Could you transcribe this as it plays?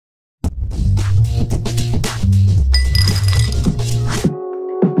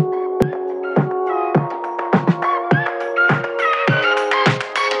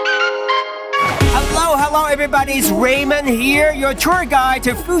everybody, it's Raymond here, your tour guide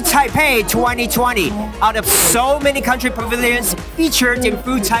to Food Taipei 2020. Out of so many country pavilions featured in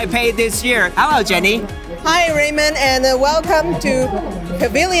Food Taipei this year. Hello, Jenny. Hi, Raymond, and welcome to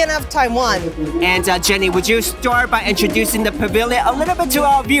Pavilion of Taiwan. And Jenny, would you start by introducing the pavilion a little bit to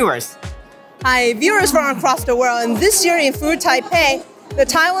our viewers? Hi, viewers from across the world. And this year in Food Taipei, the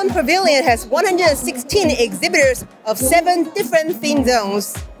Taiwan Pavilion has 116 exhibitors of 7 different theme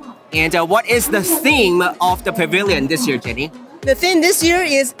zones. And what is the theme of the pavilion this year, Jenny? The theme this year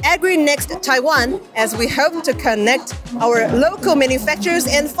is AgriNext Taiwan, as we hope to connect our local manufacturers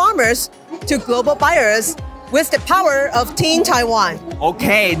and farmers to global buyers with the power of Team Taiwan.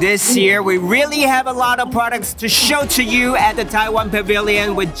 Okay, this year we really have a lot of products to show to you at the Taiwan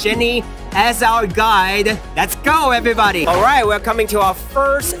Pavilion with Jenny as our guide. Let's go, everybody! All right, we're coming to our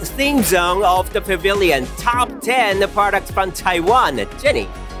first theme zone of the pavilion, Top 10 products from Taiwan. Jenny.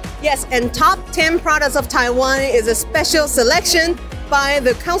 Yes, and Top 10 Products of Taiwan is a special selection by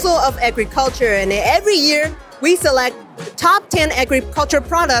the Council of Agriculture. And every year, we select the top 10 agriculture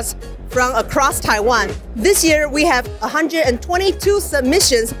products from across Taiwan. This year, we have 122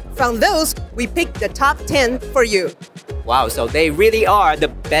 submissions. From those, we picked the top 10 for you. Wow, so they really are the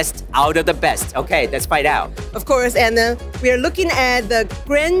best out of the best. Okay, let's find out. Of course, and we are looking at the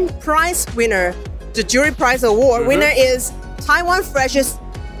grand prize winner. The jury prize award winner is Taiwan Freshest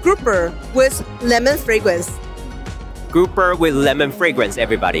Grouper with lemon fragrance. Grouper with lemon fragrance,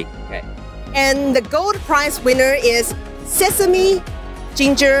 everybody. Okay. And the gold prize winner is Sesame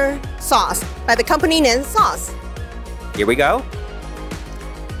Ginger Sauce by the company Nan Sauce. Here we go.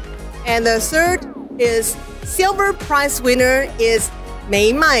 And the third is silver prize winner is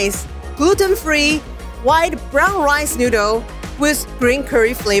Mei Mai's gluten-free white brown rice noodle with green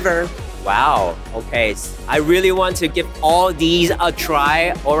curry flavor. Wow, okay. I really want to give all these a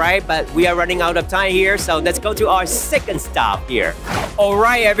try, all right? But we are running out of time here, so let's go to our second stop here. All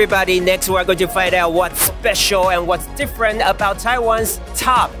right, everybody, next we're going to find out what's special and what's different about Taiwan's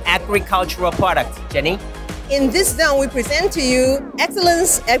top agricultural products. Jenny? In this zone, we present to you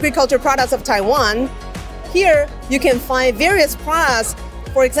Excellence Agriculture Products of Taiwan. Here, you can find various products,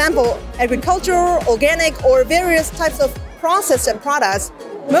 for example, agricultural, organic, or various types of processed products.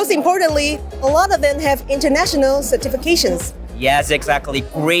 Most importantly, a lot of them have international certifications. Yes, exactly.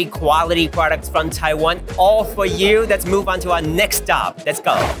 Great quality products from Taiwan, all for you. Let's move on to our next stop. Let's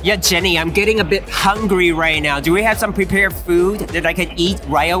go. Yeah, Jenny, I'm getting a bit hungry right now. Do we have some prepared food that I can eat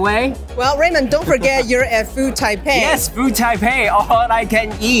right away? Well, Raymond, don't forget you're at Food Taipei. Yes, Food Taipei, all I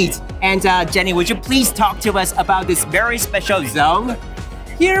can eat. And Jenny, would you please talk to us about this very special zone?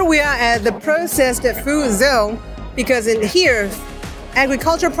 Here we are at the processed food zone, because in here,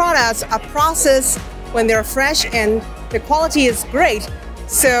 agricultural products are processed when they're fresh and the quality is great.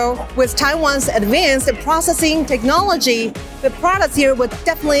 So with Taiwan's advanced processing technology, the products here would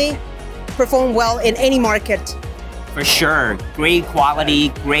definitely perform well in any market. For sure. Great quality,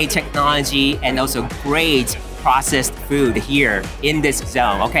 great technology, and also great processed food here in this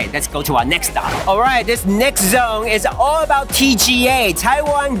zone. Okay, let's go to our next stop. All right, this next zone is all about TGA,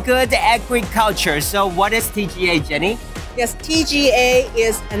 Taiwan Good Agriculture. So what is TGA, Jenny? Yes, TGA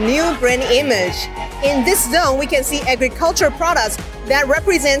is a new brand image. In this zone, we can see agricultural products that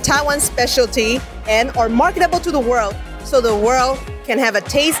represent Taiwan's specialty and are marketable to the world, so the world can have a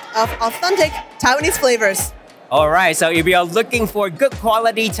taste of authentic Taiwanese flavors. All right, so if you're looking for good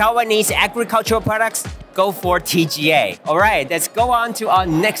quality Taiwanese agricultural products, go for TGA. All right, let's go on to our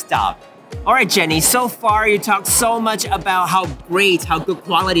next stop. All right, Jenny, so far you talked so much about how great, how good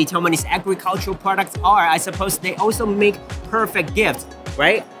quality Taiwanese agricultural products are. I suppose they also make perfect gifts,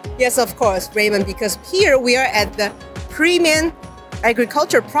 right? Yes, of course, Raymond, because here we are at the premium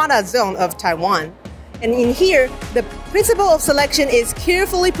agriculture product zone of Taiwan. And in here, the principle of selection is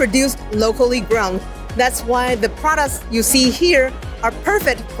carefully produced, locally grown. That's why the products you see here are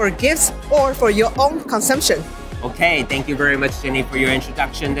perfect for gifts or for your own consumption. Okay, thank you very much, Jenny, for your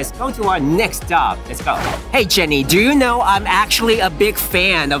introduction. Let's go to our next stop. Let's go. Hey, Jenny, do you know I'm actually a big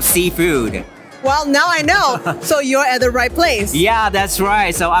fan of seafood? Well, now I know. So you're at the right place. Yeah, that's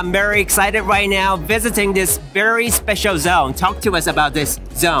right. So I'm very excited right now visiting this very special zone. Talk to us about this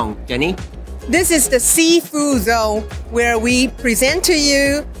zone, Jenny. This is the seafood zone, where we present to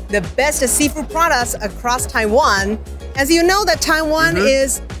you the best seafood products across Taiwan. As you know that Taiwan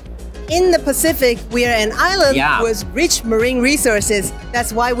is in the Pacific. We are an island with rich marine resources.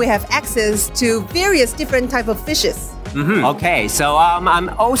 That's why we have access to various different types of fishes. Okay, so I'm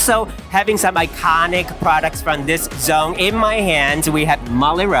also having some iconic products from this zone in my hands. We have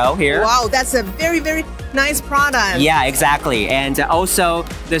Molly Roll here. Wow, that's a very, very nice product. Yeah, exactly. And also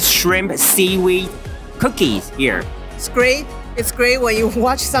the shrimp seaweed cookies here. It's great. It's great when you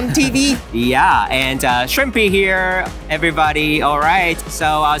watch some TV. Yeah, and shrimpy here, everybody. All right, so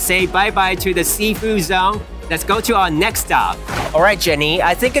I'll say bye-bye to the seafood zone. Let's go to our next stop. All right, Jenny,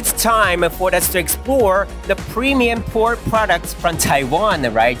 I think it's time for us to explore the premium pork products from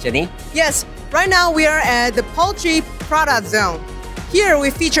Taiwan, right, Jenny? Yes, right now we are at the Poultry product zone. Here we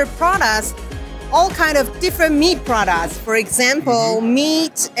feature products, all kind of different meat products. For example,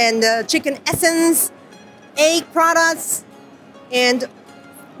 meat and chicken essence, egg products, and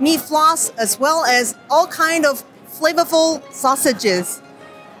meat floss, as well as all kind of flavorful sausages.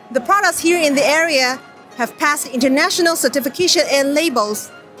 The products here in the area have passed international certification and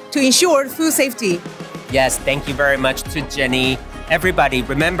labels to ensure food safety. Yes, thank you very much to Jenny. Everybody,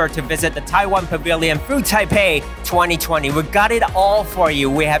 remember to visit the Taiwan Pavilion Food Taipei 2020. We got it all for you.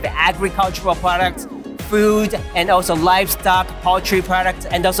 We have agricultural products, food, and also livestock, poultry products,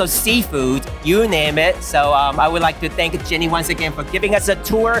 and also seafood, you name it. So I would like to thank Jenny once again for giving us a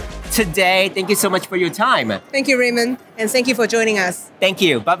tour today. Thank you so much for your time. Thank you, Raymond, and thank you for joining us. Thank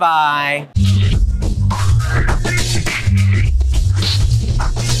you. Bye-bye.